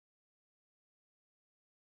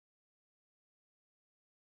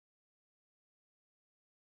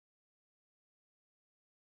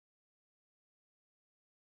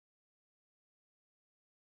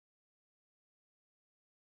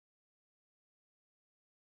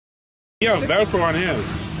Yeah, Velcro on his. I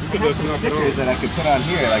have some stickers that I could put on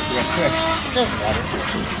here, like real quick. Doesn't matter.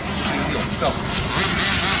 Real stuff.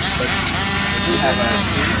 But I do have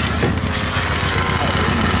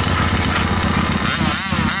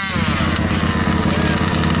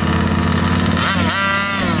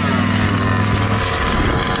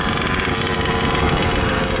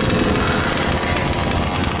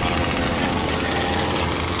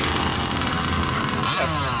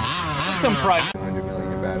some pride. 100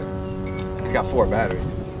 million battery. It's got 4 batteries.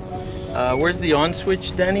 Where's the on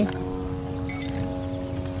switch, Danny?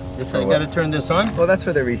 This I gotta turn this on? Well, that's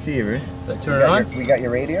for the receiver. I turn it on? We got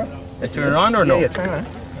your radio? I turn it on or no? Yeah, turn it on.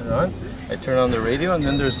 Turn it on. I turn on the radio and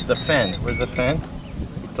then there's the fan. Where's the fan?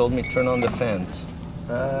 He told me turn on the fans.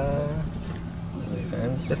 The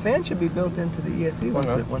fans? The fan should be built into the ESC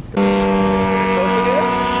once the...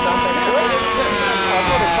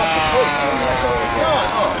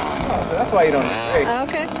 So that's why you don't break.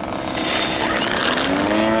 Okay.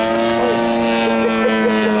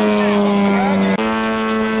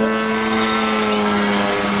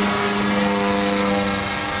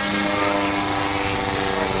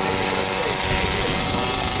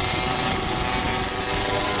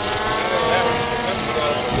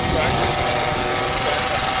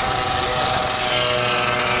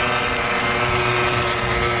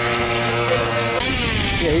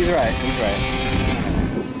 Yeah, he's right. He's right.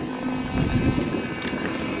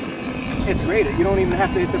 It's great. You don't even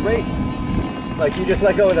have to hit the brakes. Like, you just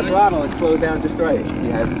let go of the throttle and slow down just right. He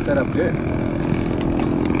has it set up good.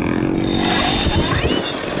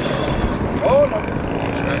 Oh, no.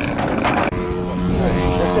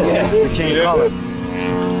 That's it. Yeah, we change color.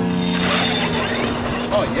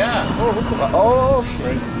 Oh, yeah. Oh,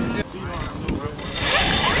 right.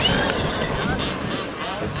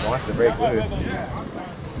 Just wants to break loose.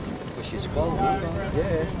 She's cold.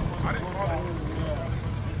 Yeah.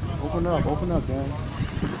 Open up, Dan.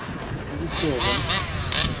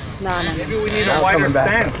 No. Maybe we need a wider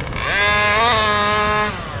stance.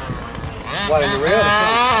 What, in the rear?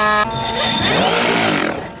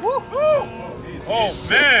 Oh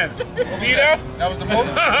man! See that? That was the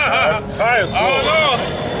motor? That's the tires. Oh no!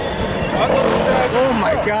 Oh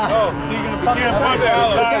my God! Oh, you can't punch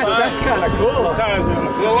that. That's kind of cool. The tires are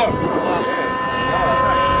gonna blow up.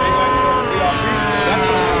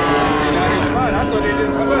 I thought they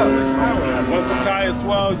didn't swell. Once the tires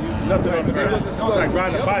swell, nothing on the ground. It's like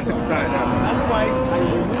riding a bicycle tire now. That's why I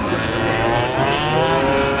removed it.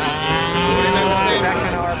 That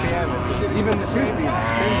kind of RPM. Even the speed spins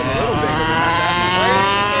a little bit.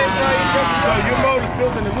 So your motor's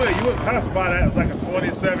built in the wood. You wouldn't classify that as like a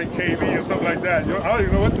 27 kV or something like that. I don't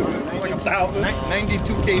even know what this is. It's like 1,000?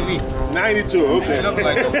 92 kV. 92, okay.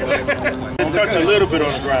 Touch a little bit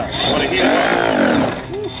on the ground. I want to heat it up.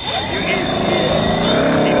 You ease.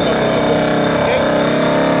 Heat it up a little bit.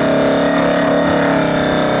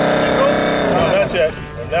 No, not yet.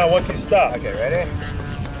 And now once he stops. Okay, ready?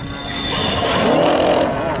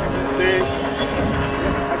 See?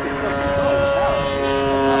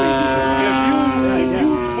 If you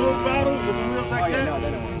full throttle with the wheels like that,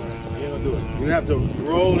 you ain't gonna do it. You have to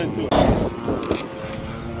roll into it.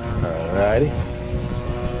 Alrighty.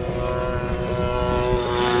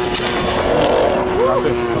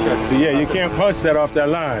 Okay. So yeah, you can't punch that off that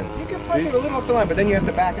line. You can punch it a little off the line, but then you have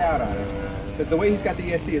to back out on it. Because the way he's got the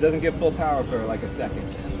ESC, it doesn't give full power for like a second.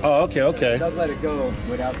 Oh, okay, okay. It does let it go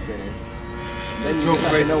without spinning. Then you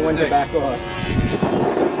have to know when to back off.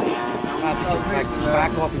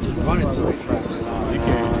 Back off and just run it through the traps.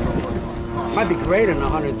 Might be greater than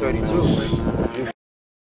 132.